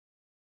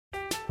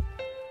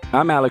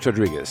I'm Alex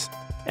Rodriguez.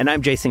 And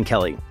I'm Jason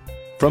Kelly.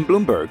 From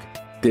Bloomberg,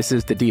 this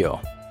is The Deal.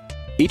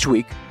 Each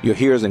week, you'll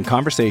hear us in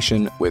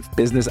conversation with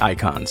business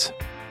icons.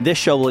 This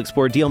show will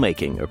explore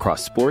deal-making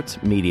across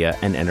sports, media,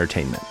 and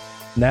entertainment.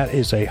 That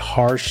is a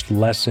harsh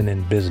lesson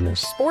in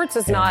business. Sports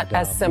is not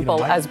as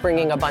simple as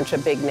bringing a bunch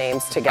of big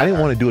names together. I didn't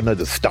want to do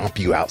another stomp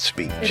you out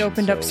speech. It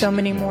opened up so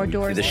many more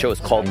doors. The show is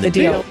called The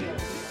Deal.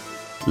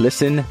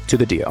 Listen to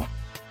The Deal.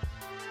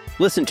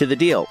 Listen to The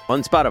Deal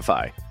on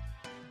Spotify.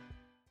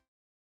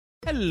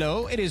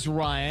 Hello, it is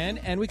Ryan,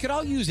 and we could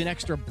all use an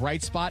extra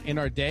bright spot in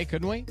our day,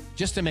 couldn't we?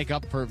 Just to make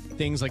up for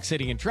things like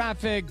sitting in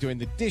traffic, doing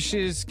the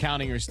dishes,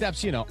 counting your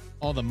steps, you know,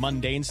 all the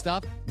mundane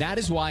stuff. That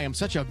is why I'm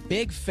such a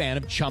big fan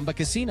of Chumba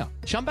Casino.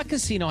 Chumba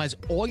Casino has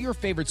all your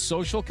favorite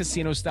social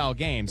casino-style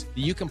games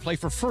that you can play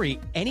for free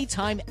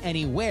anytime,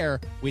 anywhere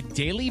with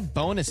daily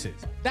bonuses.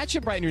 That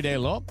should brighten your day a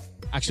little.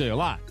 Actually, a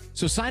lot.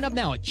 So sign up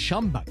now at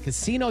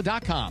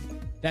ChumbaCasino.com.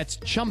 That's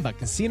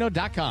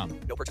ChumbaCasino.com.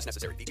 No purchase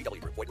necessary.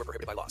 VGW Group. Void where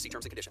prohibited by law. See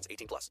terms and conditions.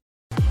 18+.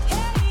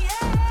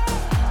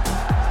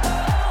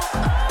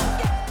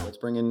 Let's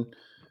bring in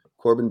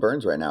Corbin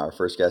Burnes right now, our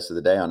first guest of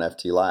the day on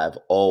FT Live.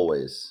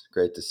 Always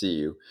great to see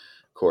you,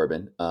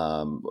 Corbin.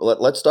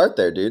 Let's start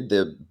there, dude.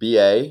 The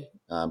BA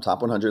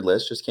Top 100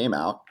 list just came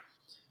out.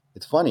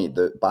 It's funny.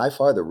 By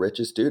far the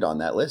richest dude on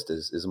that list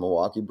is a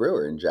Milwaukee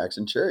Brewer in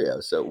Jackson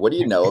Chourio. So what do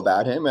you know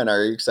about him, and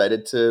are you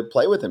excited to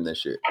play with him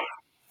this year?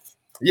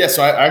 Yeah,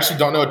 so I actually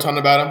don't know a ton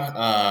about him.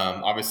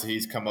 Obviously,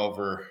 he's come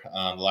over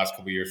the last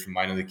couple of years from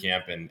minor league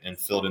camp and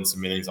filled in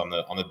some innings on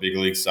the big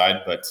league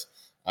side. But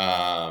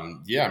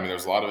yeah, I mean,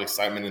 there's a lot of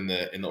excitement in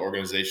the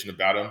organization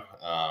about him.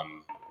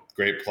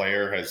 Great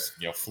player, has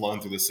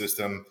flown through the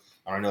system.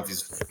 I don't even know if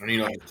he's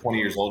 20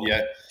 years old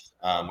yet,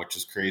 which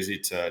is crazy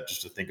to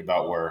think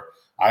about where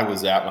I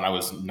was at when I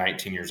was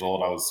 19 years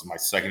old. I was my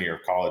second year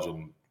of college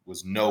and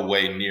was no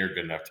way near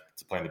good enough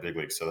to play in the big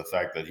league. So the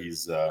fact that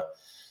he's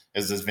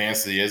as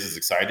advanced as he is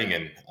exciting,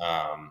 and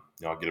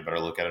I'll get a better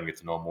look at him, get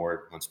to know him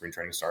more when spring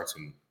training starts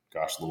in, a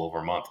little over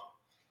a month.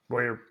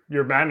 Well,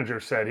 your manager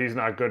said he's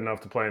not good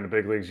enough to play in the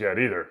big leagues yet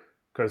either,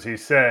 because he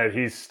said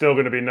he's still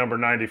going to be number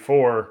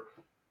 94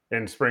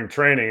 in spring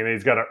training, and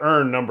he's got to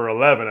earn number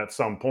 11 at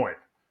some point.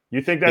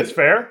 You think that's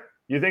fair?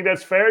 You think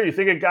that's fair? You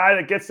think a guy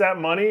that gets that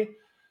money,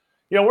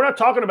 we're not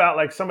talking about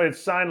like somebody that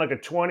signed like a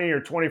 $20 or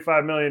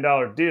 $25 million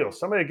deal.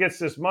 Somebody that gets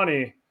this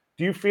money.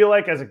 Do you feel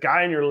like as a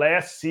guy in your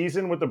last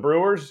season with the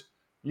Brewers,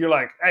 you're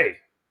like, hey,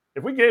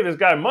 if we gave this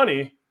guy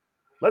money,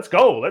 let's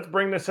go. Let's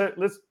bring this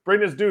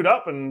dude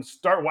up and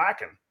start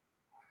whacking.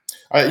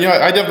 I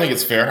definitely think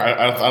it's fair.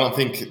 I don't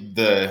think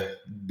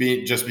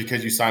just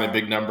because you sign a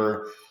big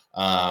number,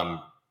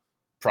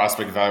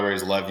 prospect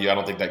evaluators love you. I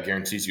don't think that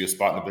guarantees you a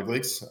spot in the big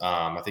leagues.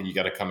 I think you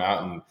got to come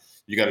out and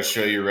you got to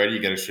show you're ready.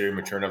 You got to show you're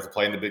mature enough to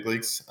play in the big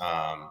leagues.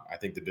 I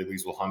think the big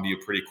leagues will humble you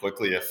pretty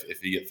quickly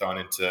if you get thrown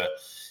into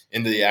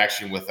the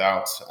action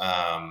without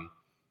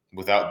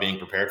being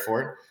prepared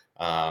for it.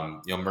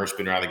 Murph's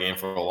been around the game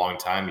for a long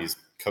time. He's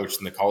coached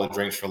in the college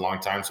ranks for a long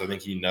time. So I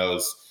think he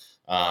knows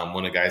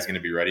when a guy's going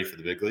to be ready for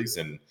the big leagues.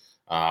 And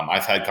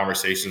I've had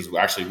conversations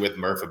actually with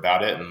Murph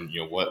about it and,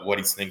 what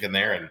he's thinking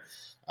there. And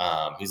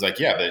he's like,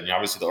 yeah,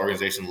 obviously the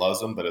organization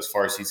loves him, but as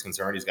far as he's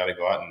concerned, he's got to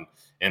go out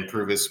and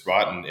prove his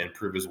spot and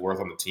prove his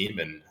worth on the team.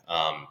 And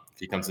if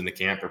he comes into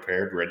camp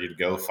prepared, ready to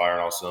go, fire on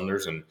all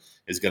cylinders, and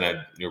is going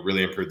to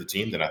really improve the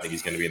team, then I think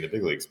he's going to be in the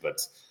big leagues. But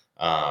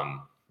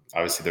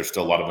obviously there's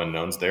still a lot of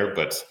unknowns there,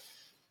 but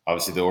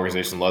obviously the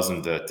organization loves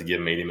him to give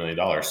him $80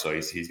 million. So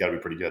he's got to be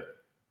pretty good.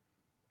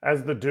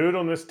 As the dude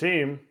on this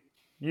team,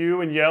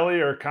 you and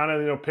Yelly are kind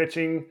of,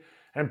 pitching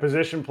and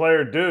position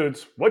player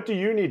dudes. What do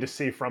you need to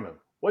see from him?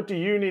 What do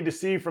you need to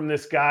see from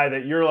this guy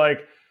that you're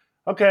like,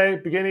 okay,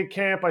 beginning of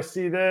camp, I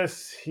see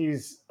this.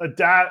 He's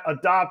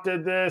adapted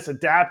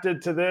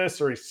to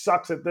this, or he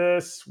sucks at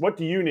this. What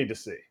do you need to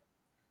see?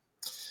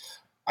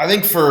 I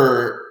think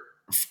to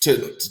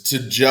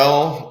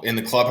gel in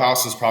the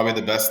clubhouse is probably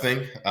the best thing.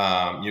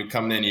 You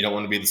come in, you don't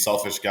want to be the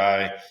selfish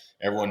guy.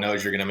 Everyone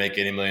knows you're going to make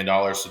 $80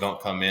 million, so don't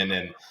come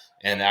in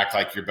and act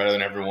like you're better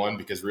than everyone,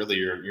 because really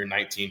you're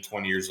 19,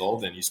 20 years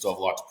old and you still have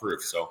a lot to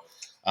prove. So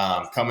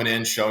coming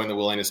in, showing the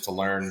willingness to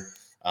learn.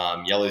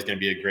 Yelly's going to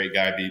be a great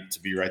guy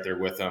to be right there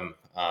with him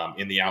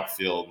in the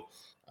outfield,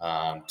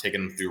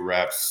 taking him through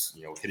reps,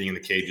 hitting in the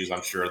cages.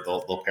 I'm sure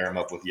they'll pair him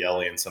up with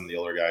Yelly and some of the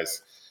older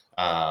guys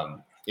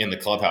in the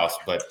clubhouse.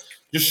 But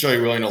just show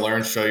you're willing to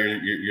learn, show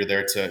you're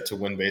there to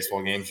win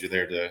baseball games. You're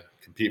there to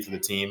compete for the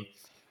team.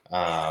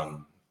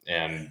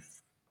 And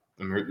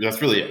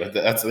that's really it.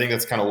 I think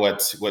that's kind of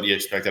what you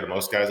expect out of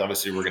most guys.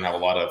 Obviously, we're going to have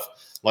a lot of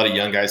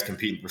young guys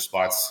competing for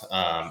spots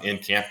in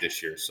camp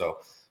this year. So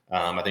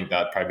I think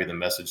that'd probably be the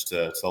message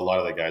to a lot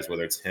of the guys,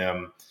 whether it's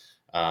him,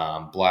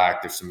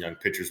 Black. There's some young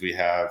pitchers we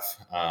have,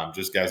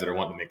 just guys that are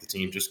wanting to make the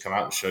team. Just come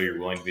out and show you're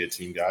willing to be a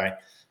team guy,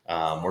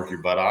 work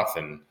your butt off,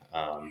 and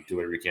do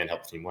whatever you can to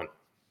help the team win.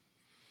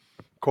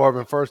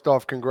 Corbin, first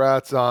off,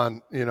 congrats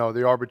on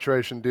the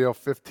arbitration deal,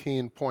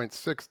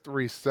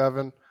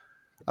 15.637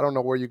 I don't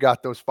know where you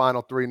got those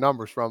final 3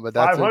 numbers from, but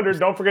that's 500.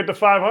 Don't forget the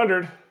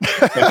 500.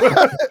 That's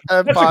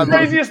the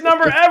craziest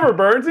number ever,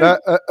 Burnsy.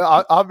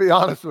 I'll be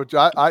honest with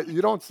you.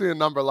 You don't see a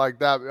number like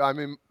that. I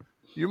mean,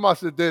 you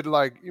must have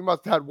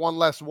had one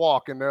less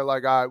walk, and they're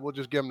like, all right, we'll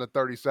just give them the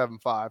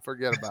 37.5.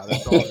 Forget about it.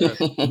 It's all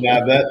good.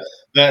 Yeah,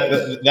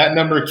 that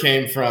number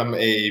came from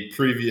a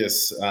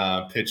previous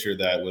pitcher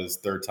that was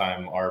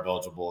third-time ARB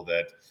eligible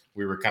that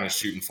we were kind of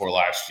shooting for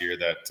last year.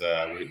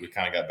 That we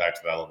kind of got back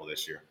to that level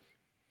this year.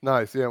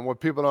 Nice, yeah. And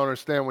what people don't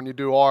understand, when you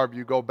do ARB,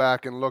 you go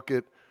back and look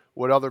at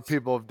what other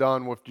people have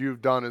done, what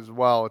you've done as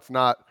well. It's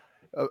not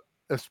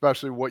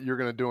especially what you're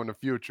going to do in the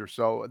future.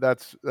 So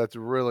that's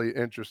really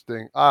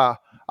interesting. I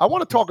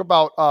want to talk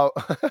about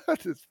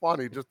it's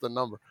funny, just the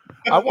number.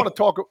 I want to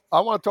talk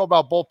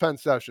about bullpen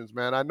sessions,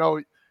 man. I know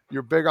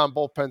you're big on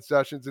bullpen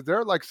sessions. Is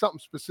there like something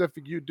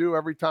specific you do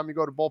every time you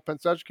go to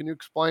bullpen session? Can you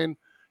explain,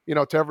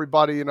 to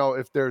everybody,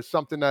 if there's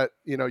something that,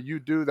 you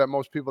do that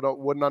most people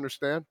wouldn't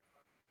understand?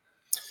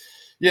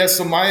 Yeah,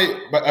 so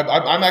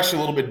I'm actually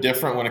a little bit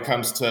different when it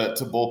comes to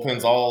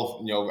bullpens.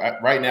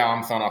 Right now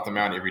I'm thrown off the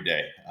mound every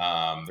day.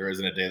 There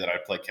isn't a day that I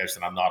play catch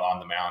that I'm not on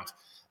the mound.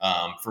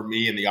 For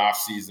me, in the off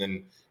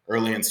season,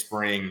 early in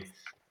spring,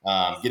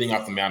 getting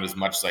off the mound as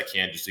much as I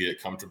can just to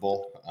get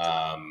comfortable.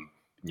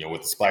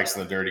 With the spikes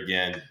in the dirt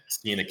again,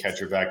 seeing a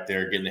catcher back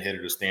there, getting a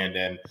hitter to stand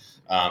in.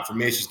 For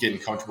me, it's just getting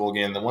comfortable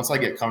again. Then once I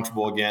get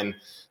comfortable again,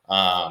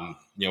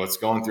 it's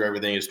going through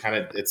everything.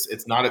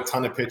 It's not a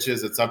ton of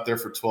pitches. It's up there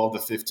for 12 to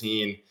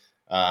 15.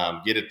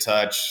 Get a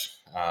touch.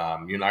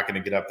 You're not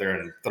going to get up there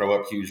and throw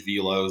up huge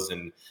velos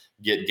and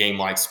get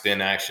game-like spin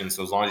action.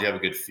 So as long as you have a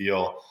good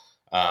feel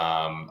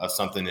of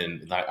something,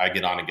 and I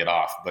get on and get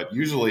off. But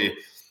usually,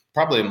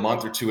 probably a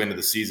month or 2 into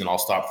the season, I'll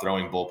stop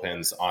throwing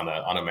bullpens on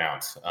a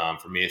mound.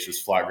 For me, it's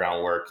just flat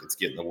ground work. It's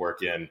getting the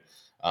work in,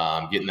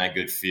 getting that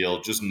good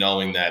feel, just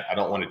knowing that I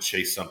don't want to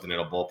chase something in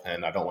a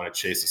bullpen. I don't want to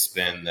chase a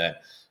spin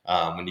that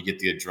when you get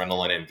the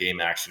adrenaline and game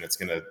action, it's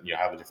going to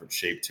have a different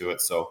shape to it.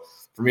 So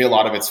for me, a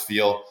lot of it's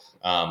feel.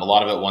 A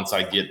lot of it, once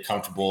I get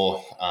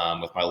comfortable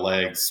with my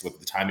legs, with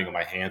the timing of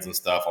my hands and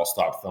stuff, I'll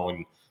stop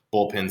throwing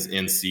bullpens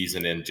in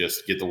season and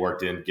just get the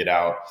work in, get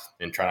out,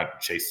 and try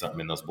not to chase something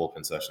in those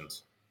bullpen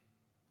sessions.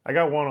 I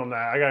got one on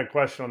that. I got a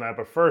question on that.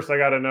 But first, I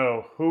got to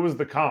know, who was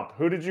the comp?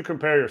 Who did you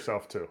compare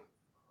yourself to?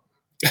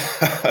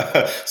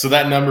 So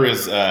that number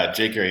is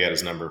Jake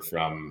Arrieta's number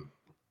from,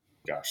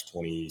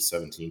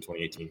 2017,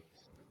 2018.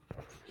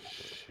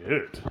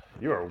 Shoot,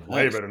 you are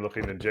way better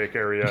looking than Jake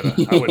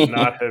Arrieta. I would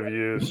not have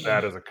used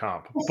that as a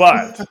comp.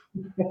 But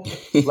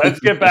let's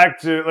get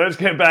back to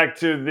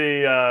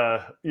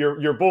the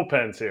your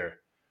bullpens here.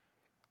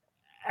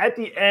 At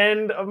the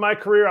end of my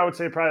career, I would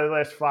say probably the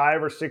last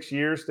 5 or 6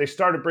 years, they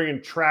started bringing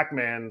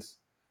TrackMan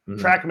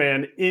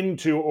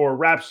into, or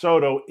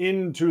Rapsodo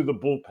into the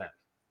bullpen.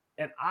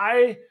 And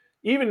I,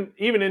 even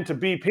into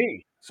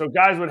BP, so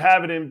guys would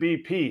have it in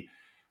BP.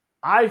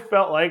 I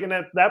felt like, and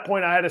at that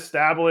point I had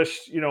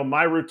established,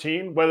 my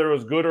routine, whether it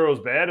was good or it was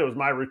bad, it was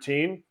my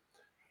routine.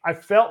 I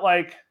felt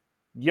like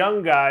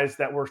young guys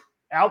that were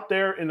out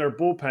there in their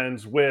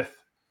bullpens with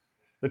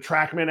the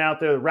TrackMan out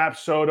there, the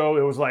Rapsodo,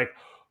 it was like,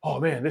 oh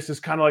man, this is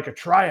kind of like a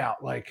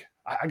tryout. Like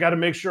I got to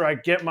make sure I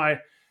get my,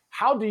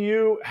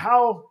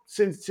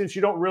 since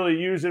you don't really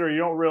use it or you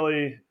don't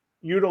really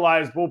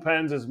utilize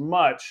bullpens as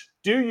much,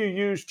 do you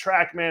use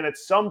TrackMan at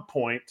some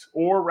point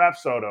or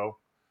Rapsodo?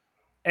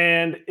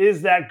 And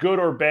is that good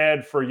or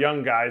bad for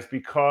young guys?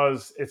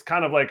 Because it's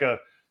kind of like a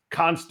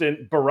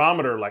constant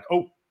barometer, like,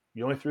 oh,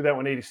 you only threw that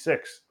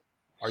 186.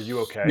 Are you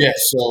okay? Yeah,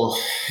 so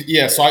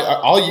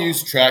I'll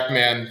use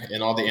TrackMan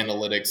and all the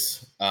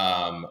analytics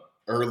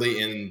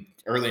early in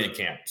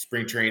camp,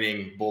 spring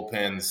training,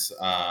 bullpens,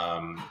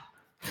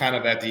 kind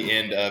of at the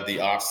end of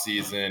the off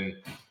season.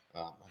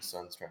 My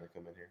son's trying to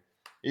come in here.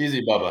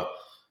 Easy, Bubba.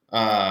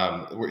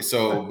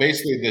 So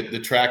basically, the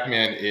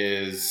TrackMan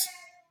is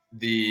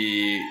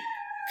the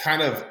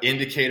kind of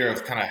indicator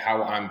of kind of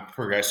how I'm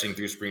progressing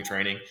through spring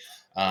training.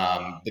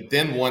 But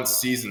then once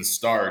season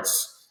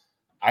starts,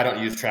 I don't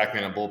use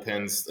TrackMan and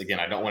bullpens. Again,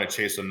 I don't want to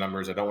chase the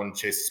numbers. I don't want to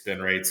chase the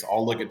spin rates.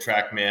 I'll look at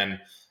TrackMan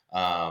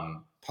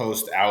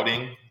post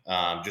outing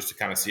just to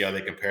kind of see how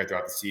they compare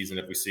throughout the season.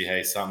 If we see,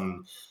 hey,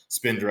 something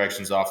spin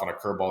directions off on a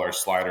curveball or a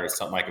slider, is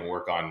something I can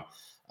work on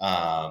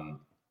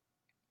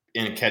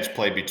in catch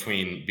play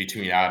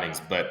between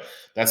outings. But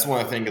that's one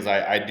of the things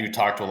I do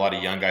talk to a lot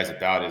of young guys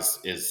about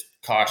is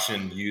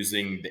caution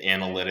using the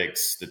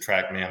analytics, the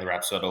TrackMan, the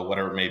Rapsodo,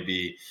 whatever it may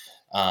be,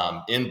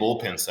 in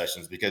bullpen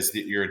sessions, because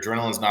your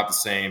adrenaline's not the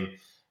same.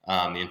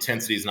 The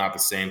intensity is not the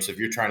same. So if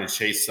you're trying to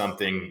chase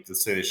something, to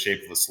say the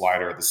shape of the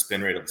slider, the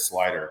spin rate of the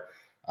slider,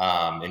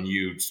 and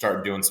you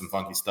start doing some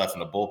funky stuff in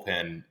the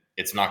bullpen,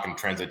 it's not going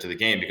to translate to the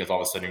game, because all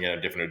of a sudden you get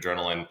a different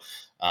adrenaline,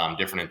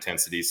 different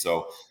intensity.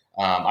 So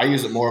I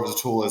use it more as a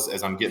tool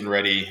as I'm getting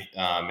ready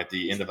at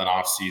the end of an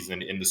off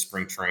season into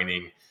spring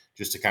training,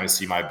 just to kind of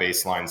see my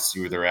baseline, see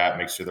where they're at,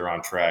 make sure they're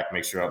on track,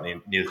 make sure I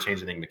don't need to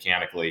change anything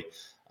mechanically.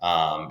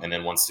 And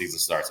then once season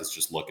starts, it's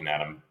just looking at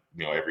them,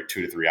 every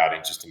 2 to 3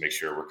 outings, just to make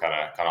sure we're kind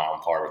of on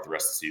par with the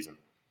rest of the season.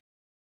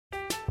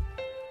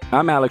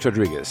 I'm Alex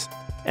Rodriguez.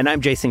 And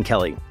I'm Jason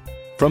Kelly.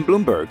 From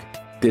Bloomberg,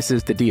 this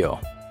is The Deal.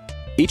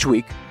 Each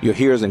week, you'll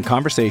hear us in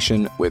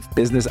conversation with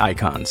business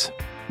icons.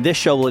 This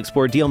show will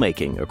explore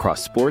deal-making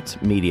across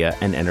sports, media,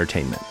 and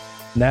entertainment.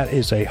 That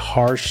is a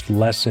harsh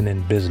lesson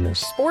in business.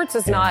 Sports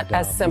is not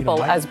as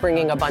simple as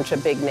bringing a bunch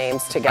of big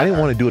names together. I didn't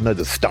want to do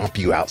another stomp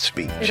you out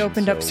speech. It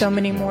opened up so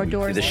many more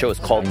doors. The show is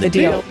called The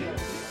Deal.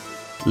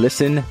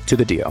 Listen to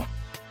The Deal.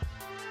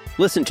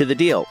 Listen to The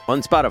Deal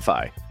on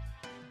Spotify.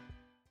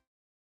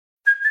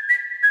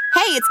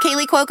 Hey, it's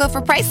Kaylee Cuoco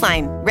for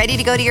Priceline. Ready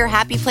to go to your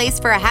happy place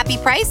for a happy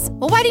price?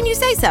 Well, why didn't you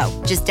say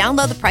so? Just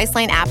download the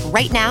Priceline app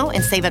right now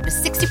and save up to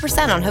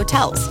 60% on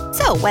hotels.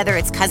 So whether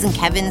it's Cousin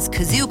Kevin's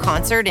Kazoo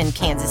Concert in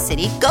Kansas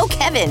City, go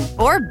Kevin,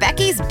 or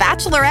Becky's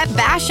Bachelorette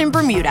Bash in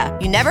Bermuda,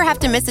 you never have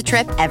to miss a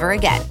trip ever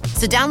again.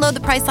 So download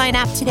the Priceline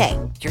app today.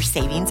 Your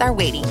savings are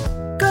waiting.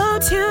 Go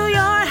to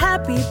your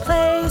happy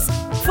place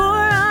for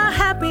a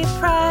happy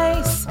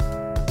price.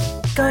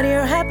 Go to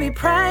your happy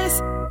price,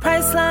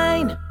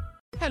 Priceline.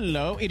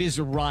 Hello, it is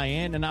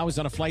Ryan, and I was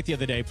on a flight the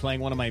other day playing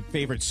one of my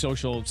favorite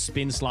social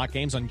spin slot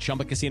games on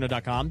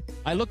ChumbaCasino.com.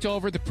 I looked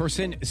over at the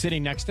person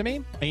sitting next to me,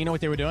 and you know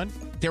what they were doing?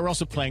 They were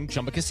also playing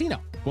Chumba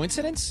Casino.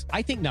 Coincidence?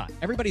 I think not.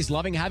 Everybody's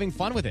loving having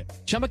fun with it.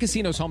 Chumba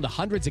Casino is home to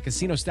hundreds of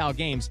casino-style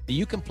games that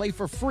you can play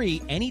for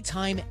free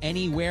anytime,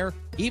 anywhere,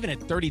 even at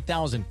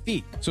 30,000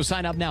 feet. So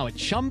sign up now at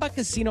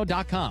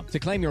ChumbaCasino.com to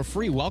claim your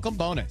free welcome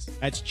bonus.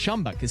 That's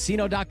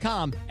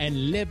ChumbaCasino.com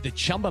and live the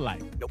Chumba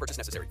life. No purchase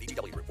necessary.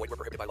 VGW. Void were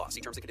prohibited by law.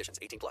 See terms and conditions.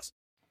 18+.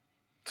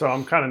 So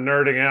I'm kind of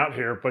nerding out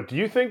here, but do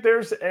you think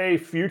there's a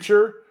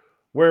future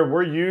where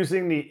we're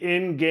using the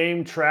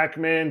in-game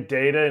TrackMan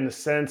data in the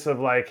sense of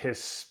like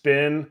his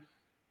spin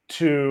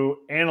to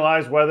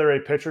analyze whether a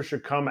pitcher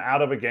should come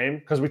out of a game?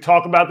 Because we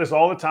talk about this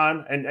all the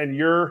time, and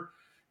you're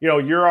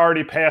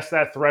already past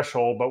that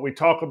threshold, but we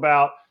talk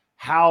about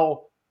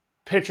how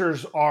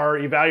pitchers are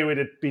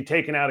evaluated to be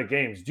taken out of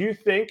games. Do you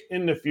think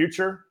in the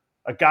future,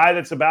 a guy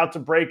that's about to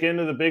break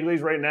into the big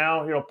leagues right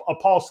now, a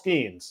Paul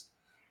Skeens,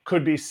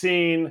 could be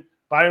seen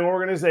by an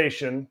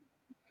organization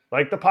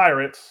like the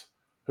Pirates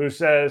who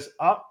says,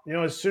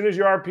 as soon as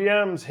your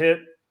RPMs hit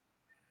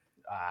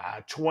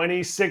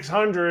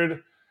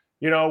 2,600,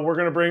 we're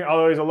going to bring,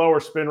 although he's a lower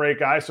spin rate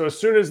guy. So as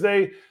soon as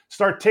they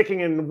start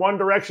ticking in one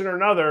direction or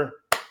another,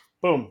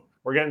 boom,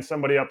 we're getting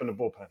somebody up in the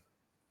bullpen.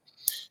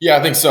 Yeah,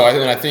 I think so.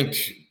 I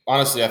think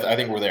honestly, I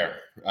think we're there.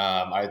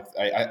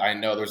 I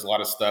know there's a lot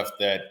of stuff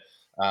that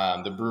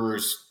the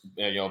Brewers,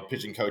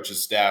 pitching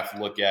coaches, staff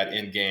look at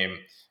in game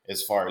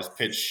as far as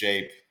pitch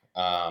shape,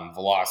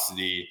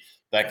 velocity,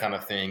 that kind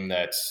of thing.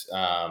 That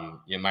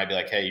you might be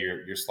like, hey,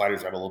 your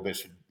sliders have a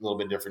little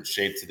bit different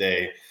shape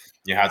today.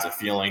 How's it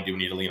feeling? Do we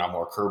need to lean on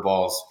more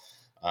curveballs?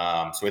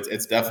 So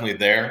it's definitely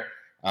there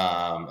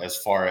as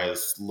far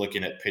as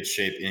looking at pitch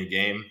shape in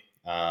game.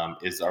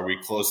 Are we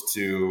close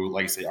to,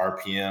 like I say,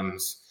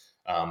 RPMs,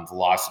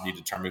 velocity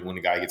determining when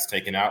a guy gets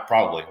taken out?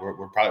 Probably.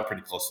 We're probably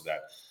pretty close to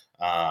that,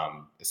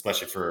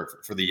 especially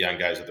for the young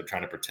guys that they're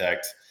trying to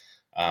protect,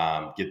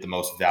 get the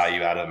most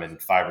value out of them in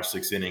 5 or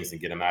 6 innings and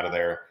get them out of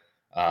there.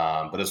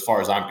 But as far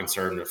as I'm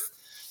concerned,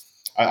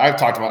 I've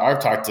talked to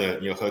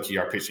Hookie,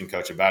 our pitching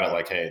coach, about it.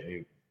 Like,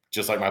 hey,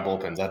 just like my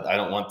bullpens, I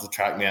don't want the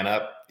TrackMan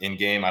up in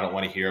game. I don't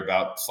want to hear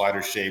about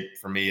slider shape.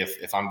 For me,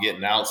 if I'm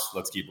getting outs,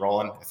 let's keep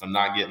rolling. If I'm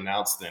not getting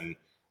outs, then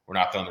we're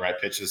not throwing the right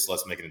pitches. So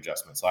let's make an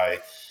adjustment. So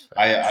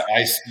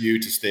I skew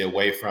to stay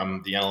away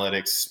from the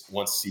analytics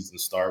once the season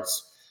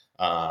starts.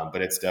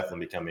 But it's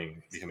definitely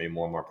becoming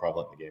more and more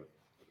prevalent in the game.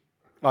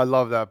 I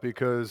love that,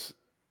 because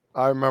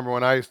I remember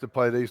when I used to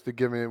play, they used to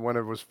give me, when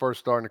it was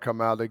first starting to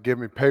come out, they'd give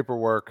me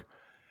paperwork.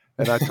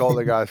 And I told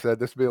the guy, I said,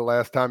 this will be the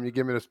last time you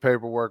give me this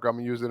paperwork. I'm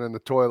going to use it in the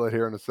toilet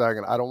here in a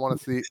second. I don't want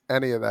to see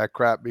any of that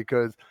crap,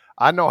 because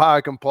I know how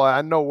I can play.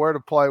 I know where to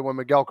play when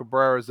Miguel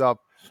Cabrera is up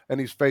and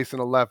he's facing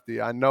a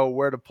lefty. I know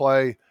where to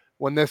play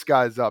when this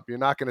guy's up. You're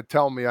not going to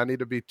tell me I need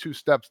to be 2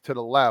 steps to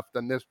the left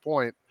at this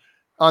point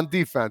on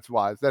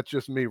defense-wise. That's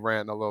just me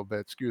ranting a little bit.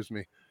 Excuse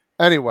me.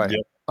 Anyway,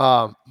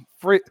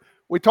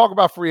 we talk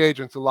about free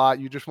agents a lot.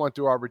 You just went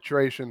through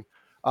arbitration.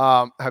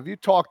 Have you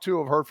talked to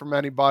or heard from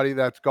anybody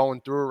that's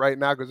going through it right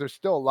now? Because there's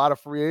still a lot of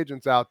free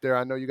agents out there.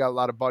 I know you got a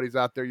lot of buddies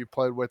out there you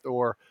played with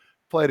or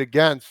played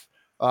against.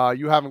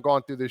 You haven't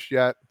gone through this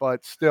yet,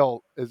 but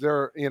still, is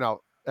there,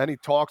 any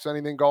talks,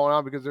 anything going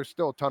on? Because there's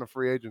still a ton of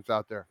free agents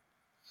out there.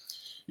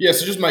 Yeah,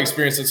 so just my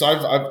experience. So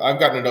I've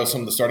gotten to know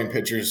some of the starting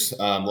pitchers the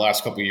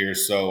last couple of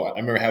years. So I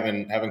remember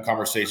having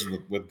conversations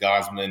with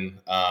Gosman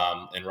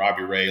and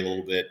Robbie Ray a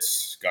little bit.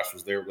 Gosh,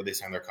 were they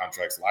signed their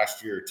contracts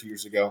last year or 2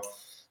 years ago?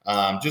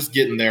 Just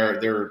getting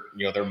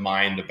their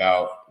mind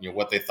about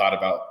what they thought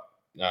about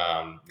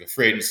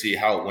free agency,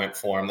 how it went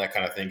for them, that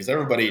kind of thing. Because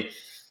everybody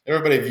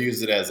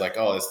views it as like,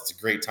 oh, it's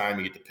a great time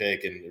you get to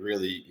pick, and you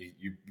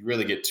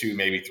really get 2,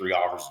 maybe 3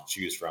 offers to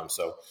choose from.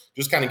 So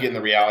just kind of getting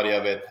the reality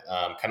of it,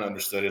 kind of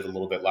understood it a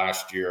little bit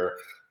last year,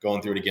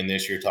 going through it again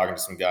this year, talking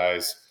to some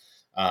guys.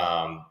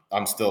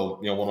 I'm still,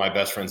 one of my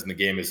best friends in the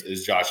game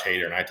is Josh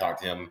Hader, and I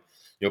talk to him,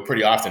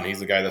 pretty often. He's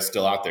the guy that's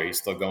still out there. He's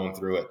still going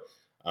through it.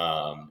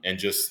 And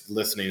just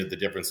listening to the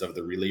difference of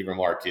the reliever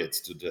markets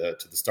to the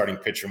starting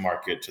pitcher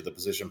market to the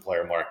position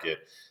player market.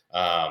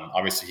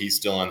 Obviously, he's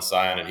still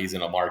unsigned, and he's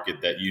in a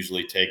market that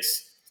usually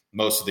takes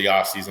most of the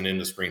offseason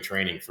into spring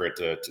training for it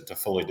to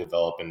fully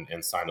develop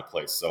and sign a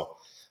place. So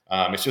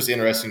it's just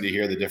interesting to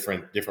hear the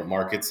different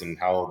markets and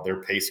how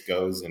their pace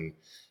goes. And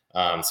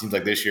it seems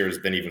like this year has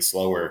been even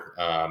slower,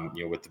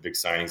 with the big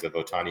signings of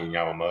Ohtani and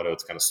Yamamoto.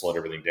 It's kind of slowed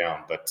everything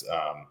down. But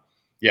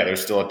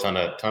there's still a ton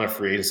of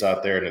free agents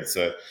out there, and it's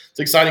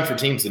exciting for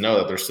teams to know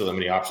that there's still that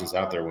many options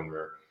out there when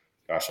we're,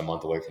 a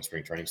month away from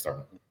spring training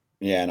starting.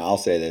 Yeah, and I'll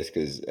say this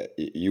because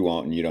you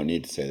won't, and you don't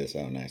need to say this.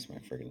 Oh, nice, my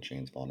freaking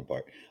chain's falling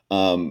apart.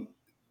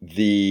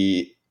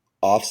 The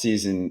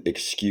off-season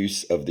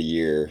excuse of the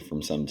year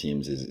from some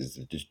teams is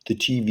the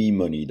TV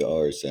money the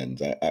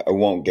RSNs. I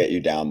won't get you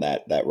down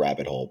that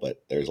rabbit hole,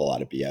 but there's a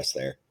lot of BS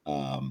there.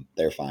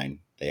 They're fine.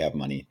 They have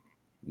money.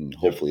 And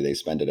hopefully they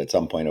spend it at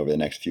some point over the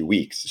next few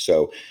weeks.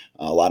 So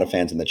a lot of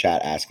fans in the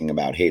chat asking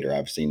about Hader,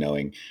 obviously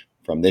knowing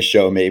from this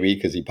show maybe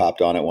because he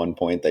popped on at one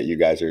point that you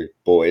guys are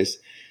boys.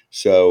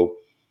 So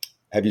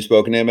have you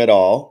spoken to him at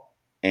all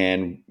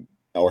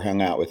or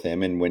hung out with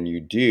him? And when you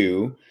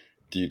do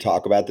you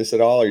talk about this at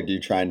all, or do you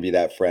try and be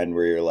that friend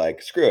where you're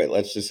like, screw it,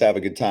 let's just have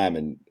a good time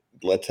and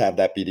let's have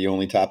that be the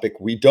only topic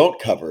we don't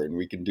cover and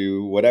we can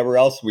do whatever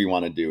else we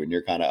want to do, and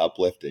you're kind of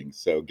uplifting.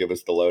 So give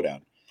us the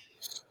lowdown.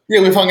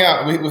 Yeah, we've hung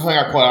out. We've hung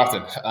out quite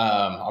often.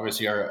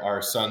 Obviously,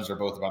 our sons are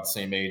both about the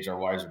same age. Our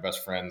wives are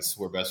best friends.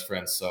 We're best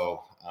friends.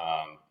 So,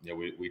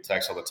 we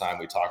text all the time.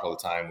 We talk all the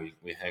time.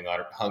 We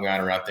hung out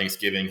around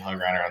Thanksgiving,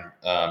 hung around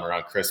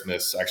around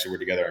Christmas. Actually, we're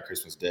together on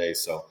Christmas Day.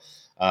 So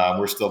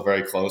we're still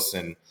very close.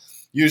 And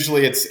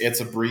usually it's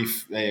a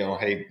brief,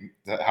 hey,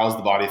 how's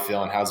the body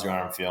feeling? How's your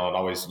arm feeling?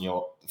 Always,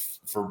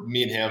 for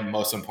me and him,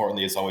 most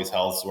importantly, it's always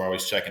health. So we're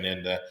always checking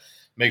in to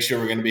make sure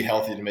we're going to be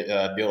healthy to be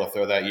able to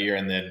throw that year.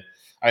 And then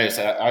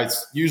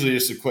it's usually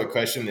just a quick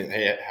question.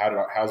 Hey,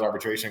 how's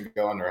arbitration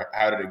going, or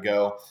how did it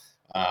go?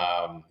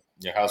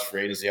 How's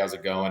free agency? How's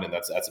it going? And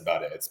that's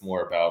about it. It's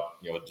more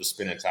about, just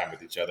spending time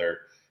with each other,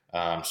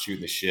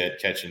 shooting the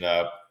shit, catching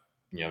up,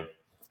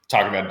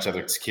 talking about each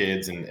other's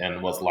kids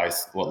and what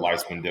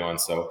life's been doing.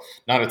 So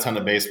not a ton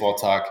of baseball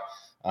talk,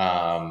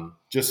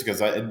 just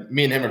because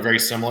me and him are very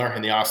similar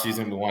in the off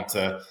season. We want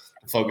to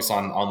focus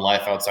on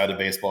life outside of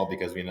baseball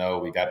because we know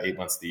we got 8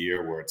 months of the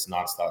year where it's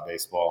nonstop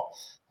baseball.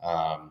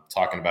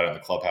 Talking about it in the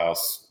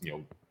clubhouse,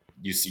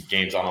 you see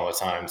games on all the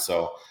time.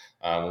 So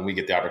when we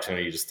get the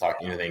opportunity to just talk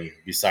anything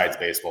besides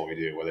baseball, we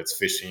do, whether it's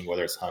fishing,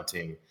 whether it's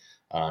hunting,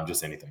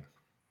 just anything.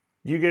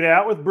 You get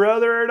out with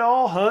brother at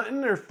all,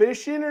 hunting or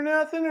fishing or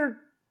nothing, or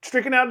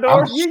stricken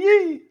outdoors?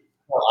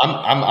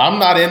 I'm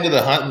not into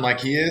the hunting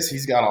like he is.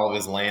 He's got all of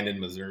his land in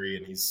Missouri,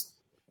 and he's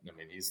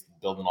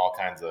building all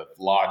kinds of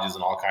lodges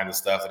and all kinds of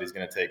stuff that he's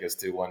going to take us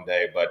to one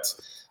day. But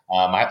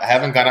I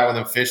haven't gone out with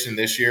him fishing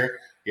this year.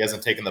 He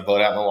hasn't taken the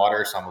boat out in the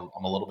water, so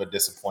I'm a little bit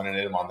disappointed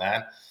in him on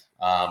that.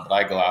 But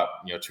I go out,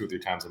 2 or 3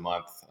 times a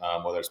month,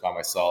 whether it's by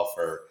myself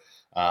or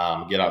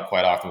get out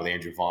quite often with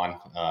Andrew Vaughn,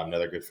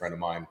 another good friend of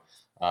mine.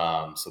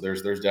 So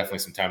there's definitely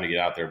some time to get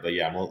out there. But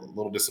yeah, I'm a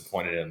little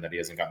disappointed in him that he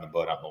hasn't gotten the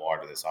boat out in the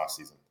water this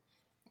offseason.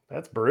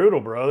 That's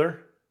brutal,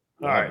 brother.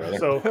 All right, brother.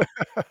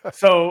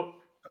 So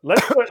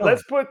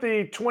let's put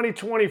the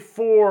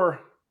 2024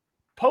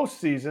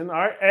 postseason. All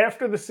right,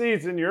 after the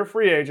season, you're a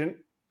free agent.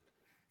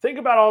 Think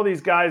about all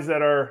these guys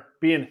that are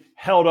being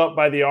held up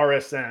by the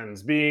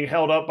RSNs, being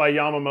held up by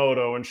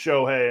Yamamoto and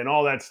Shohei and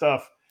all that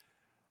stuff.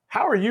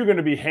 How are you going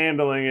to be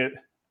handling it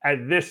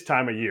at this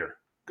time of year?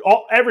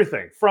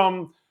 Everything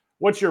from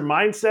what's your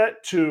mindset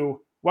to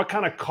what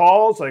kind of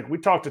calls? Like we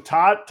talked to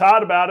Todd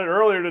about it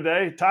earlier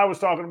today. Todd was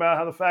talking about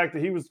how the fact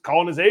that he was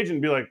calling his agent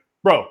and be like,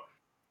 bro,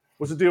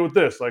 what's the deal with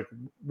this? Like,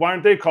 why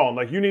aren't they calling?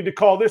 Like, you need to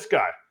call this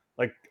guy.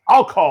 Like,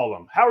 I'll call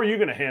him. How are you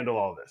going to handle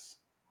all this?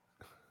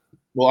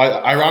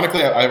 Well,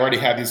 ironically, I've already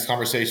had these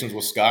conversations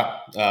with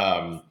Scott.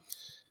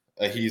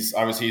 He's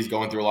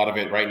going through a lot of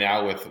it right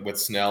now with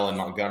Snell and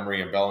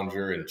Montgomery and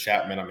Bellinger and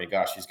Chapman. I mean,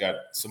 gosh, he's got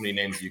so many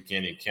names you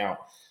can't even count.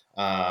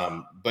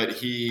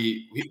 But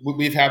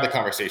we've had the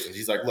conversations.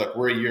 He's like, look,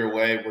 we're a year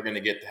away. We're going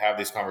to get to have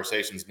these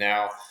conversations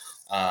now.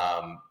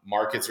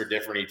 Markets are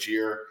different each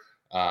year.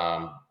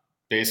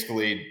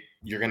 Basically,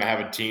 you're going to have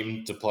a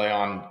team to play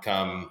on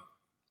come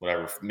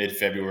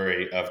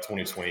mid-February of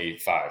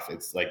 2025.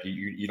 It's like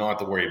you don't have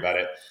to worry about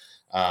it.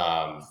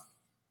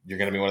 You're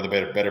going to be one of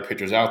the better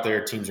pitchers out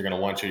there. Teams are going to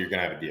want you. You're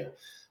going to have a deal.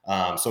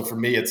 So for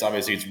me, it's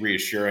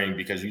reassuring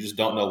because you just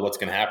don't know what's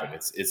going to happen.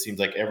 It seems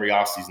like every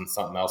offseason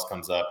something else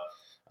comes up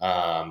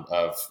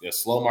of a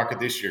slow market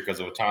this year because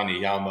of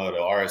Ohtani, Yamamoto,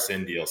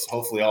 RSN deals.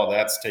 Hopefully all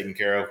that's taken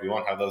care of. We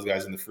won't have those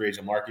guys in the free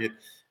agent market.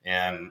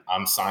 And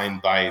I'm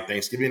signed by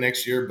Thanksgiving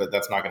next year, but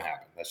that's not going to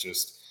happen. That's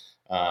just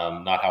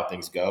not how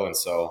things go. And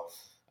so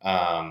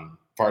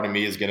part of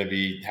me is going to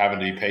be having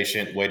to be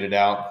patient, wait it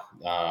out,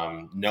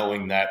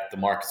 knowing that the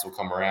markets will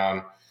come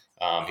around.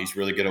 He's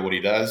really good at what he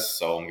does,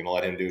 so I'm going to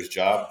let him do his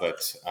job.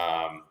 But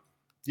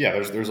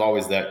there's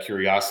always that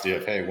curiosity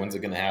of, hey, when's it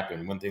going to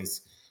happen?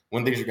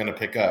 when things are going to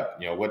pick up,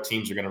 what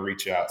teams are going to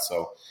reach out.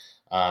 So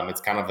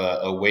it's kind of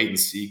a wait and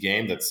see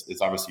game.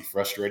 It's obviously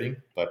frustrating,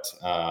 but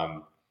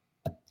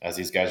as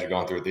these guys are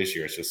going through it this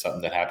year, it's just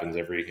something that happens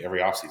every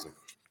offseason.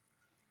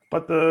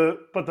 But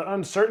the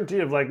uncertainty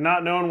of like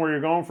not knowing where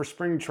you're going for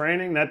spring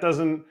training, that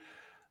doesn't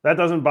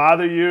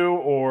bother you,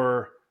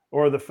 or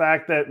the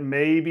fact that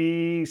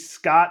maybe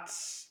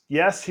Scott's,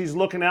 yes, he's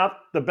looking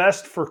out the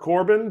best for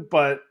Corbin,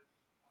 but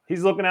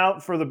he's looking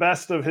out for the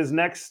best of his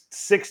next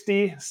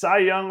 60 Cy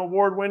Young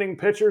award-winning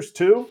pitchers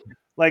too.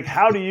 Like,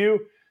 how do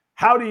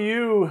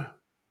you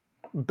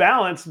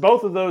balance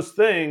both of those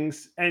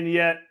things? And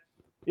yet,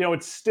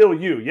 it's still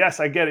you. Yes,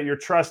 I get it. You're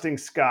trusting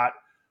Scott,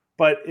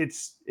 but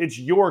it's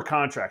your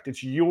contract.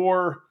 It's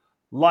your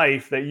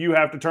life that you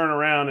have to turn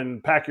around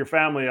and pack your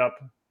family up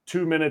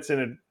 2 minutes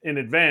in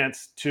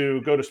advance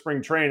to go to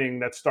spring training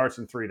that starts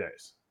in 3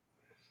 days.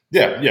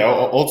 Yeah.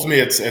 Ultimately,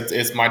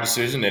 it's my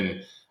decision,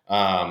 and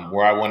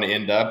where I want to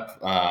end up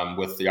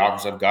with the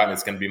offers I've gotten,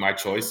 it's going to be my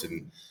choice,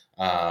 and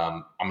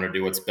I'm going to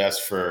do what's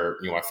best for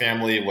my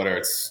family, whether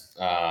it's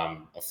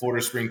a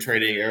Florida spring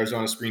training,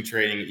 Arizona spring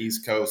training,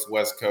 East Coast,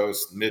 West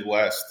Coast,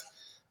 Midwest.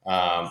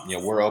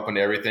 We're open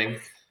to everything.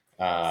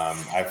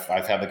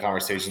 I've had the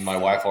conversation with my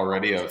wife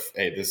already of,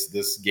 hey,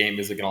 this game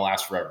isn't going to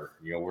last forever.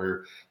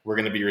 We're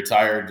going to be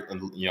retired, a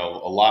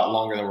lot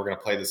longer than we're going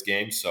to play this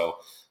game. So,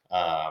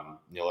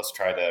 let's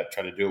try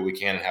to do what we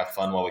can and have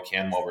fun while we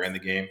can while we're in the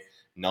game,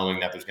 knowing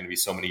that there's going to be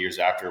so many years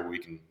after where we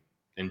can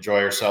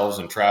enjoy ourselves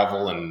and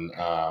travel and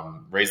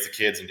raise the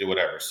kids and do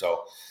whatever.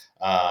 So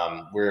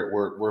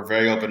we're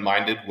very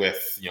open-minded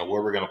with where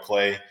we're going to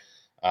play,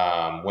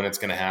 when it's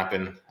going to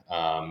happen.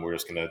 We're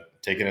just going to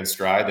take it in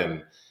stride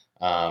and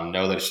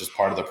know that it's just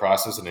part of the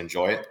process and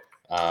enjoy it.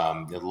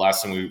 The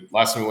last thing we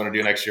want to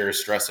do next year is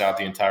stress out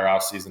the entire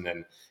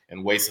offseason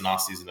and waste an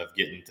offseason of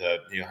getting to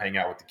hang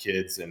out with the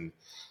kids and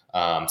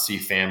see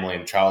family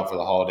and travel for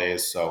the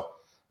holidays. So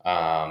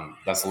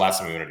that's the last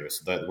thing we want to do.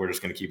 So that we're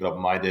just going to keep it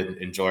open-minded,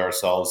 enjoy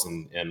ourselves,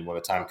 and when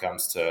the time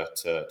comes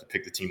to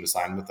pick the team to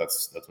sign with,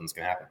 that's when it's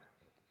going to happen.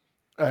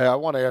 Hey, I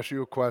want to ask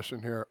you a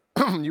question here.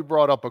 You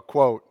brought up a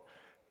quote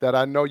that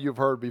I know you've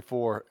heard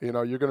before. You're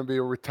going to be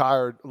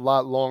retired a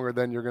lot longer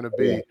than you're going to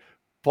be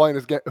playing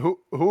this game.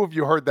 Who have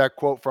you heard that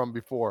quote from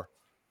before?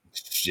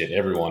 Shit,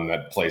 everyone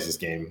that plays this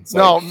game.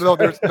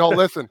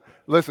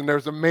 Listen,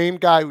 there's a main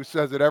guy who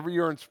says it every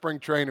year in spring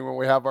training when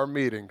we have our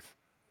meetings.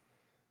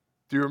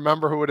 Do you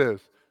remember who it is?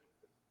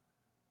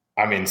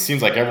 I mean, it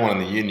seems like everyone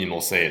in the union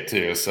will say it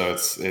too. So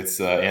it's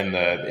in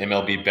the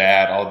MLB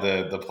bat, all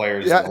the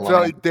players. Yeah,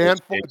 so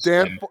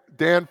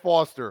Dan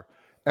Foster.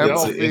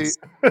 MLB.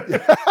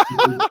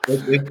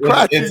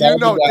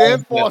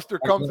 Dan Foster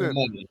comes in.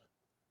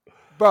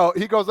 Bro,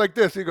 he goes like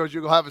this. He goes,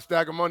 you'll have a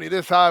stack of money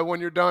this high.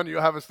 When you're done,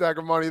 you'll have a stack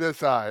of money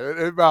this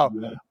high.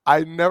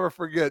 I never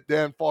forget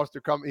Dan Foster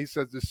coming. He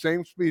says the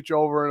same speech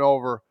over and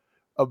over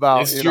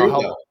about, it's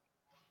true,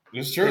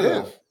 it's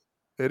true.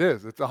 It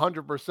is. It's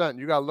 100%.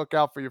 You got to look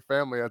out for your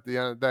family at the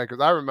end of the day. Because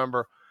I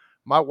remember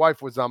my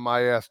wife was on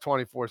my ass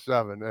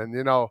 24/7.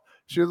 And,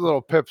 she was a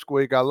little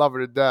pipsqueak. I love her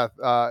to death.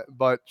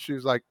 But she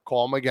was like,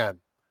 call him again.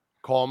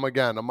 Call him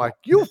again. I'm like,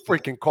 you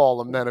freaking call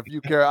him then if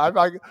you care. I'm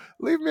like,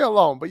 leave me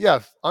alone. But,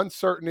 yes,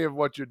 uncertainty of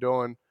what you're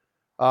doing.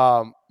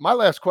 My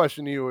last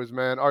question to you is,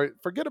 man,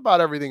 forget about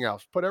everything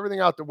else. Put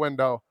everything out the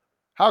window.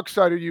 How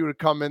excited are you to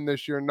come in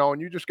this year knowing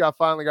you just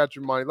finally got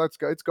your money? Let's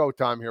go. It's go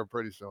time here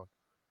pretty soon.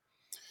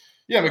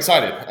 Yeah, I'm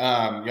excited.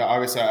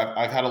 Obviously,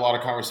 I've had a lot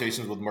of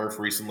conversations with Murph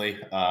recently.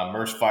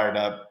 Murph's fired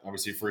up.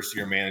 Obviously, first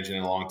year managing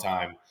in a long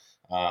time.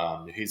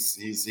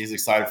 He's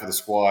excited for the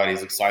squad.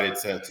 He's excited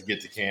to get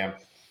to camp.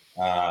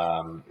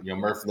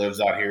 Murph lives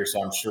out here,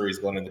 so I'm sure he's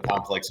going to the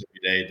complex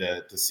every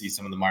day to see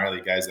some of the minor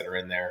league guys that are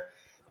in there.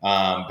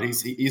 But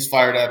he's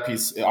fired up.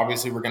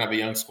 Obviously we're going to have a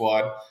young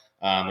squad.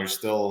 There's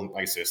still,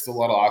 like I said, still a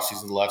lot of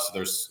offseason left, so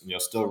there's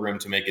still room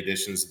to make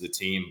additions to the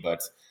team,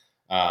 but.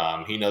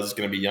 He knows it's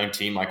going to be a young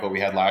team like what we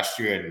had last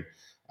year,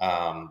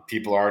 and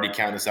people are already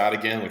counting us out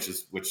again, which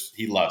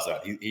he loves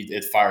that.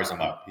 It fires him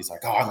up. He's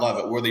like, oh, I love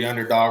it. We're the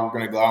underdog. We're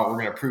going to go out.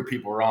 We're going to prove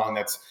people wrong.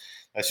 That's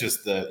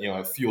just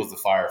it fuels the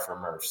fire for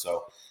Murph.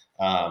 So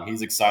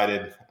he's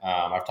excited.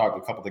 I've talked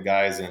to a couple of the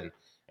guys, and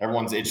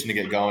everyone's itching to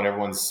get going.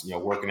 Everyone's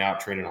working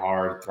out, training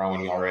hard,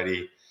 throwing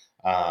already.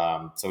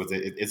 So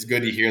it's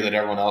good to hear that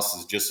everyone else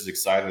is just as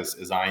excited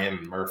as I am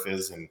and Murph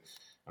is, and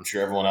I'm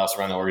sure everyone else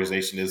around the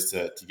organization is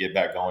to get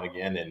back going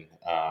again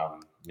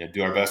and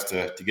do our best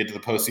to get to the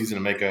postseason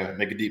and make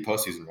a deep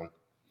postseason run.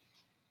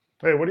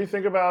 Hey, what do you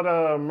think about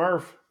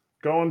Murph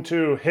going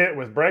to hit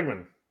with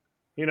Bregman?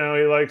 He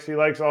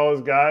likes all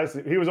his guys.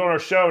 He was on our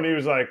show and he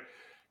was like,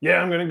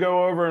 "Yeah, I'm going to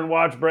go over and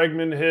watch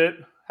Bregman hit."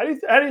 How do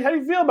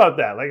you feel about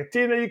that? Like a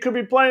team that you could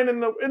be playing in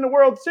the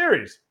World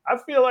Series. I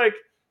feel like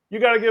you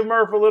got to give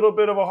Murph a little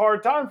bit of a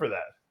hard time for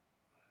that.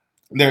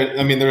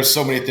 There's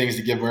so many things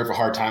to give Murph a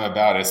hard time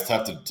about. It's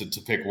tough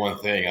to pick one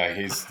thing.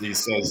 He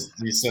says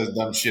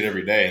dumb shit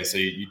every day, and so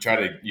you try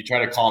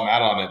to call him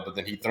out on it, but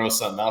then he throws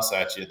something else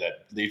at you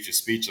that leaves you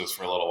speechless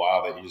for a little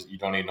while that you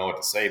don't even know what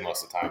to say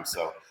most of the time.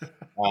 So,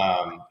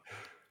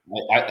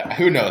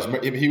 Who knows?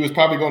 He was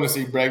probably going to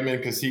see Bregman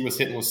because he was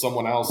hitting with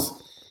someone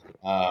else.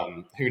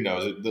 Who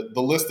knows?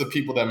 The list of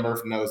people that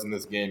Murph knows in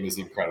this game is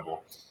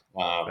incredible.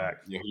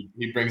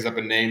 He brings up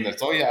a name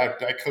that's,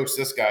 I coached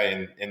this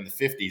guy in the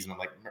 50s. And I'm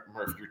like,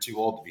 Murph, you're too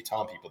old to be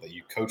telling people that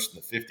you coached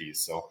in the 50s.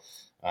 So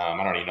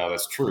I don't even know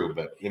that's true.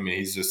 But, I mean,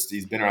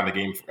 he's been around the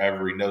game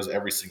forever. He knows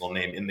every single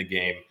name in the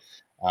game.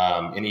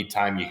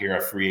 Anytime you hear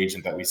a free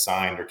agent that we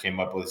signed or came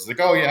up with, it's like,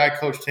 oh, yeah, I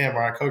coached him,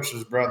 or I coached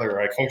his brother,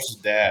 or I coached his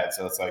dad.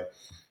 So it's like,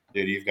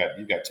 dude, you've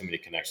got too many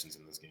connections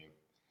in this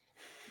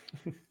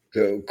game.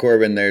 So,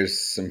 Corbin, there's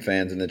some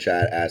fans in the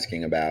chat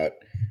asking about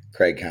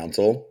Craig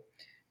Counsell.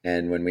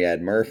 And when we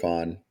had Murph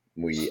on,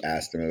 we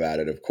asked him about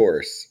it, of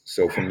course.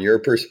 So from your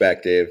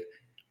perspective,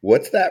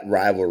 what's that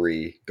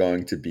rivalry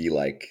going to be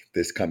like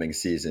this coming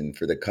season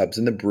for the Cubs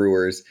and the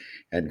Brewers,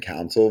 and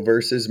Counsell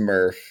versus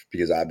Murph?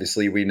 Because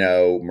obviously we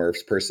know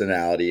Murph's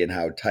personality and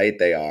how tight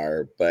they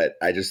are, but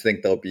I just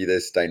think there'll be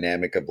this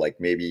dynamic of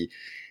like maybe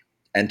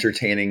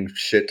entertaining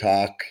shit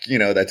talk,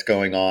 that's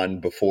going on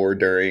before,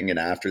 during, and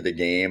after the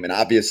game. And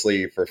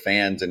obviously for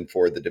fans and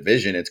for the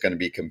division, it's going to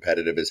be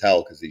competitive as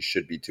hell because these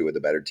should be two of the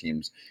better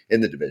teams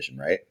in the division,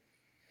 right?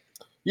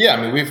 Yeah,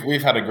 I mean,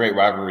 we've had a great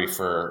rivalry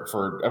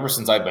for ever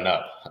since I've been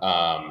up.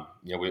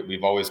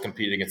 We've always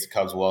competed against the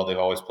Cubs well. They've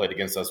always played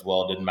against us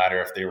well. It didn't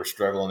matter if they were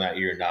struggling that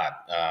year or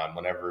not.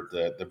 Whenever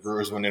the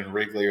Brewers went into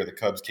Wrigley or the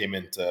Cubs came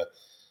into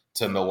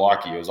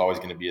Milwaukee, it was always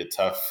going to be a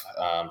tough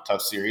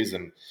series,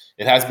 and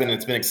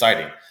it's been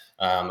exciting.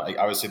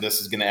 Obviously, this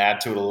is going to add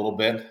to it a little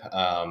bit.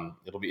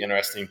 It'll be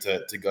interesting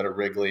to go to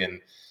Wrigley and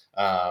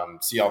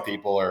see how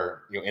people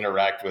are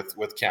interact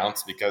with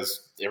Counts,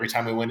 because every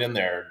time we went in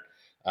there,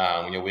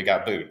 we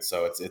got booed.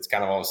 So it's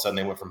kind of all of a sudden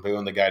they went from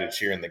booing the guy to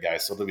cheering the guy.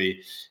 So it'll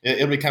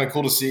be kind of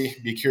cool to see.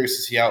 Be curious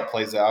to see how it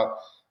plays out.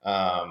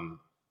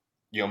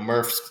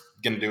 Murph's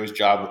going to do his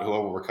job with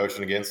whoever we're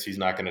coaching against. He's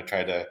not going to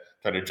try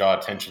to draw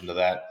attention to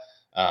that.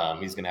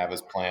 He's going to have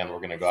his plan. We're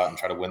going to go out and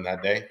try to win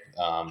that day.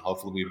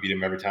 Hopefully we beat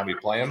him every time we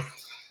play him.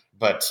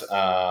 But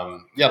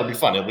it'll be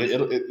fun.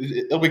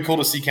 It'll be cool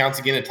to see Counts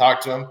again and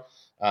talk to him.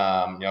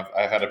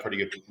 I've had a pretty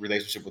good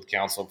relationship with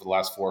Counsell for the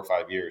last 4 or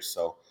 5 years.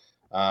 So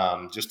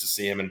just to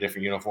see him in a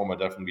different uniform will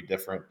definitely be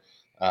different.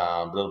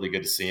 But it'll be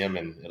good to see him,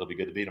 and it'll be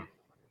good to beat him.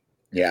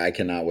 Yeah, I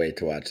cannot wait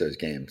to watch those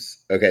games.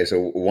 Okay,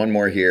 so one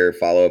more here,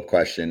 follow-up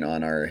question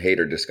on our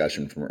hater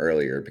discussion from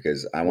earlier,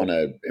 because I want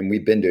to, and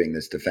we've been doing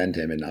this, defend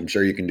him, and I'm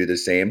sure you can do the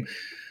same.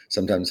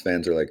 Sometimes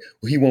fans are like,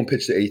 well, he won't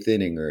pitch the 8th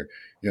inning, or,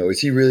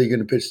 is he really going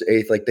to pitch the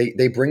 8th? Like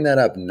they bring that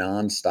up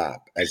nonstop,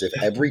 as if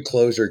every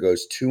closer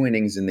goes 2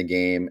 innings in the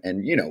game.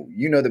 And,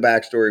 the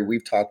backstory.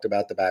 We've talked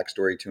about the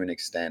backstory to an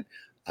extent.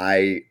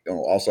 I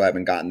also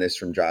haven't gotten this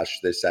from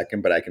Josh this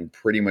second, but I can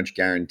pretty much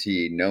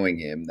guarantee, knowing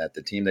him, that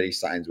the team that he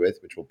signs with,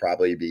 which will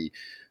probably be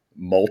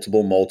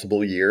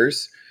multiple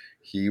years,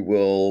 he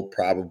will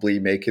probably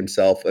make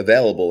himself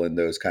available in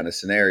those kind of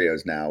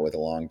scenarios now with a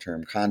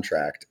long-term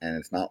contract. And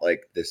it's not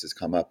like this has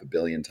come up a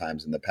billion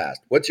times in the past.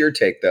 What's your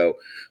take, though,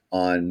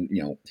 on,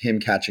 him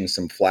catching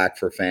some flack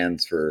for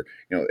fans for,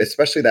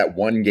 especially that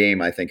one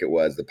game, I think it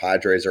was, the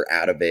Padres are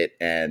out of it,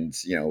 and,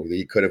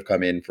 he could have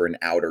come in for an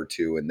out or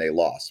two and they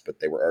lost, but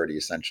they were already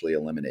essentially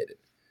eliminated.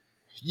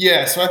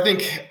 Yeah, so I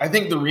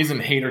think the reason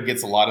Hader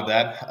gets a lot of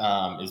that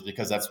is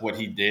because that's what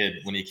he did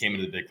when he came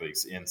into the big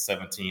leagues in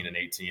 17 and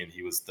 18.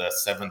 He was the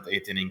 7th,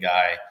 8th inning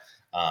guy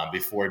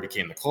before he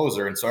became the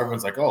closer. And so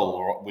everyone's like,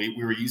 oh, we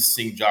were used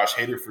to seeing Josh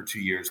Hader for 2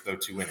 years, throw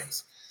 2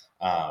 innings.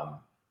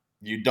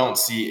 You don't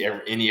see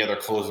any other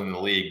closer in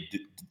the league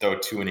throw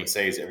 2 inning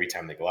saves every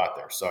time they go out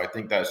there. So I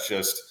think that's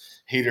just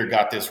Hader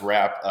got this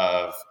rap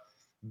of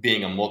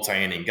being a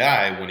multi-inning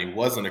guy when he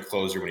wasn't a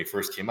closer when he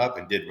first came up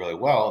and did really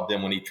well.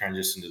 Then when he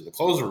transitioned to the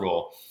closer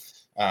role,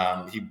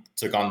 he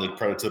took on the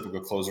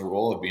prototypical closer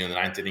role of being the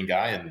 9th inning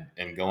guy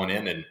and going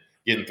in and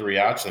getting 3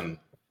 outs and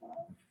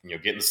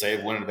getting the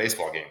save, winning a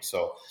baseball game.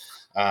 So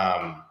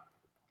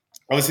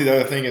obviously the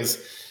other thing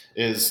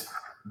is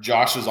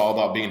Josh is all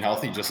about being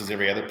healthy, just as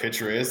every other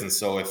pitcher is. And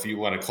so if you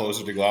want a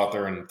closer to go out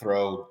there and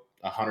throw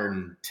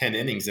 110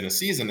 innings in a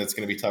season, it's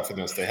going to be tough for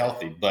them to stay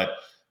healthy. But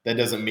that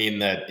doesn't mean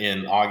that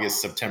in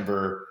August,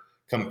 September,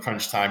 come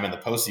crunch time in the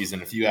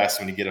postseason, if you ask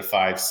him to get a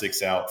 5,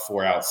 6 out,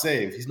 4 out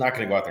save, he's not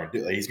going to go out there and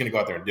do it. He's going to go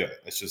out there and do it.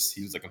 It's just,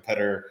 he's a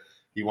competitor.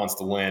 He wants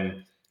to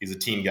win. He's a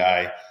team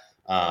guy.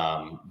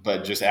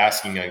 But just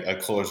asking a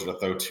closer to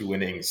throw 2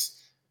 innings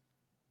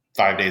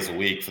 5 days a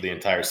week for the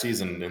entire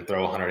season and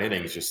throw 100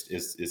 innings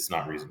it's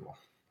not reasonable.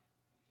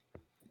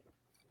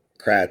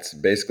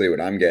 Kratz, basically what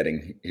I'm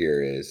getting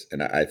here is,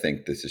 and I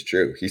think this is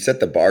true, he set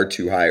the bar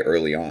too high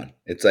early on.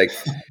 It's like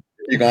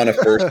you go on a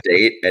first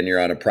date and you're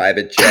on a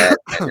private jet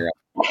and you're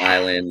on an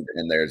island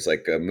and there's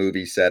like a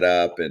movie set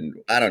up and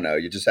I don't know,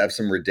 you just have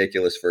some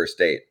ridiculous first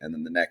date, and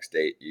then the next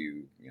date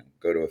you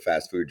go to a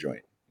fast food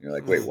joint. You're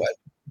like, wait, what?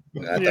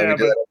 I thought we did that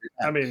every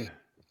time. I mean,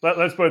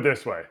 let's put it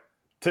this way.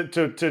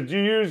 To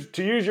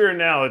use your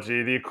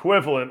analogy, the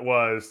equivalent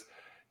was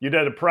you'd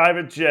had a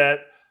private jet,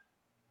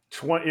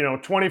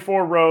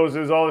 24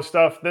 roses, all this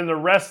stuff. Then the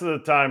rest of the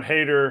time,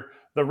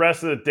 the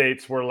rest of the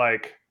dates were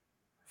like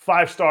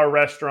 5-star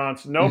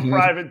restaurants, no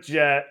private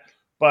jet,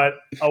 but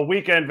a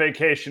weekend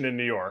vacation in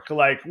New York.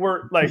 Like,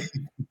 we're like,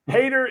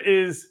 Hader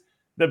is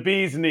the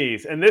bee's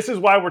knees. And this is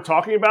why we're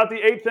talking about the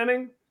 8th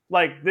inning.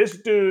 Like, this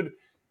dude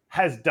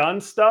has done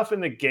stuff in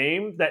the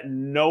game that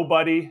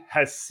nobody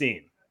has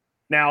seen.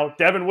 Now,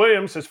 Devin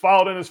Williams has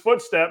followed in his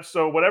footsteps,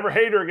 so whatever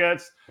Hader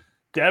gets,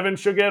 Devin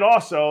should get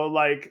also.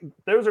 Like,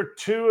 those are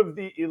two of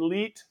the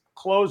elite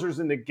closers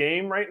in the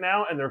game right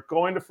now, and they're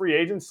going to free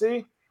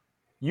agency.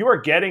 You are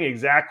getting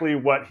exactly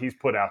what he's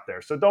put out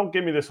there. So don't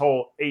give me this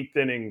whole 8th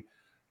inning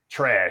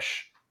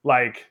trash.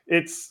 Like,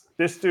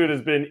 this dude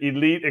has been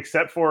elite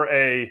except for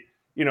a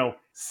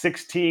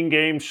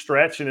 16-game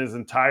stretch in his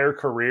entire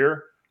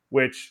career,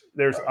 which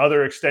there's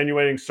other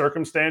extenuating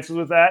circumstances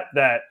with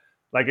that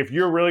like, if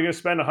you're really going to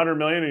spend $100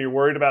 million and you're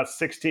worried about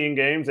 16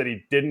 games that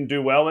he didn't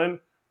do well in,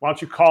 why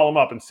don't you call him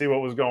up and see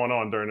what was going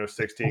on during those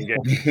 16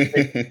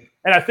 games?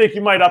 And I think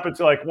you might up it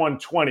to like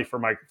 120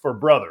 for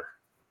brother.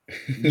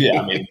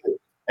 Yeah, I mean,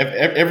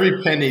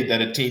 every penny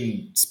that a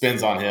team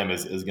spends on him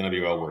is going to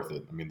be well worth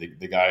it. I mean,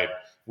 the guy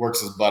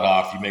works his butt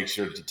off. He makes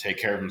sure to take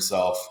care of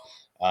himself.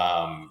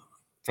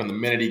 From the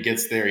minute he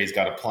gets there, he's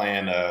got a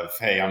plan of,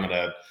 hey, I'm going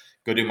to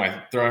go do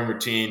my throwing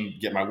routine,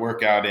 get my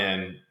workout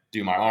in,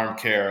 do my arm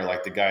care.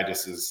 Like, the guy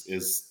just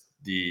is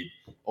the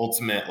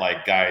ultimate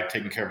like guy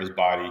taking care of his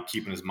body,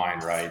 keeping his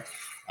mind right,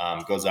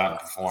 goes out and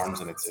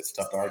performs, and it's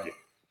tough to argue.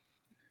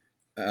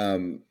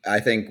 I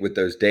think with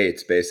those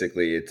dates,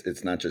 basically,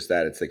 it's not just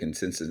that; it's the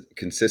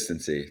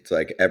consistency. It's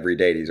like every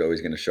date he's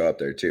always going to show up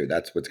there too.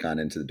 That's what's gone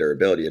into the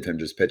durability of him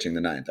just pitching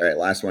the 9th. All right,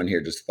 last one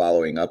here, just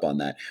following up on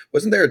that.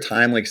 Wasn't there a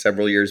time like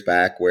several years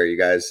back where you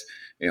guys,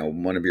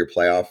 one of your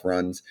playoff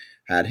runs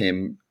had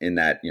him in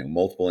that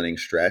multiple inning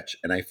stretch,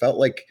 and I felt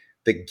like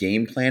the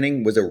game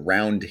planning was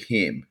around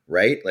him,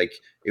 right? Like,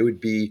 it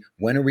would be,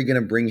 when are we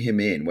going to bring him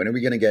in? When are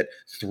we going to get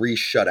 3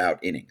 shutout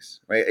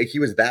innings, right? Like, he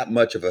was that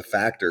much of a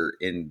factor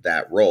in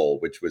that role,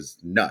 which was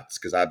nuts,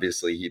 because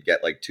obviously he'd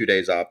get like 2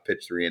 days off,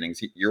 pitch 3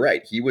 innings. You're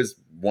right. He was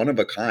one of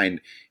a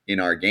kind in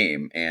our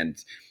game,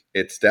 and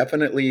it's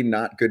definitely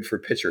not good for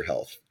pitcher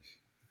health.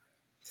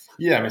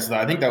 Yeah, I mean, so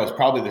I think that was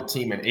probably the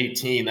team in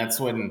 18. That's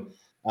when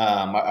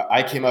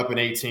I came up in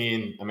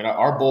 18. I mean,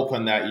 our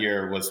bullpen that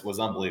year was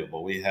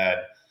unbelievable. We had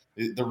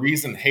the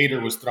reason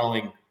Hader was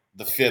throwing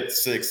the 5th,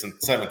 6th, and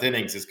 7th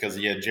innings is because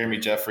he had Jeremy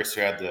Jeffress,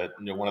 who had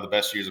one of the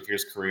best years of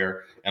his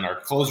career, and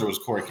our closer was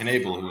Corey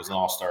Knebel, who was an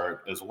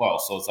all-star as well.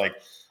 So it's like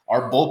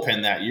our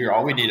bullpen that year,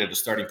 all we needed a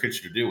starting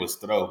pitcher to do was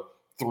throw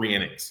 3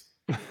 innings,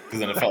 because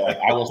then it felt like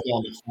I was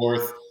throwing the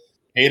 4th,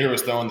 Hader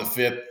was throwing the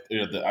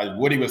 5th,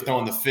 Woody was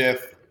throwing the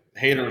 5th,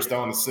 Hader was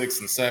throwing the 6th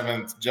and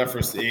 7th,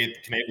 Jeffress the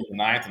 8th, Knebel the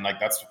 9th, and like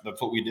that's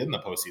what we did in the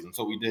postseason. That's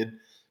what we did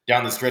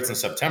down the stretch in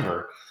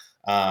September.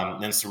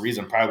 And it's the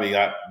reason probably we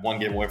got 1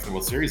 game away from the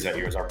World Series that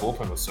year, is our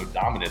bullpen was so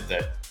dominant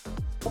that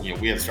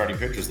we had starting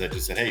pitchers that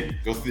just said, hey,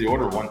 go through the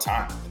order one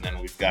time, and then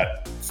we've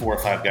got 4 or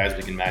 5 guys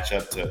we can match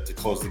up to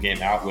close the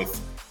game out,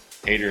 with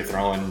Hader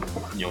throwing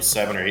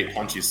 7 or 8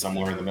 punches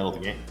somewhere in the middle of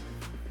the game.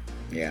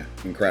 Yeah,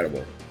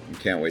 incredible.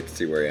 Can't wait to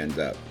see where he ends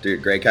up.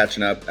 Dude, great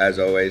catching up as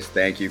always.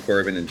 Thank you,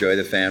 Corbin. Enjoy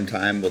the fam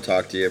time. We'll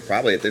talk to you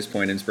probably at this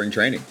point in spring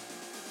training.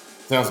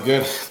 Sounds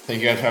good.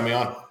 Thank you guys for having me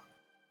on.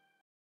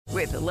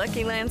 With the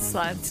Lucky Land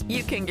Slots,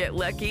 you can get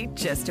lucky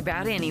just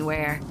about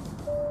anywhere.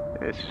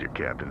 This is your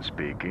captain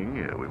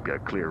speaking. We've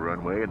got clear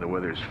runway and the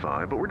weather's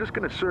fine, but we're just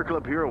going to circle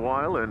up here a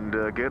while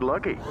and get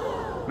lucky.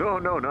 No,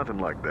 nothing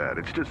like that.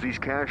 It's just these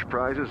cash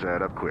prizes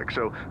add up quick.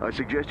 So I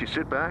suggest you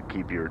sit back,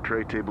 keep your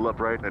tray table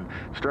upright, and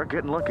start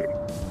getting lucky.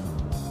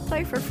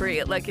 Play for free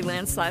at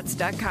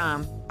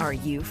LuckyLandSlots.com. Are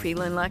you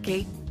feeling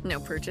lucky? No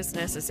purchase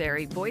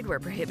necessary. Void where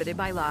prohibited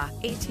by law.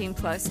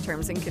 18+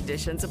 terms and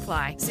conditions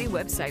apply. See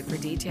website for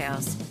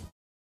details.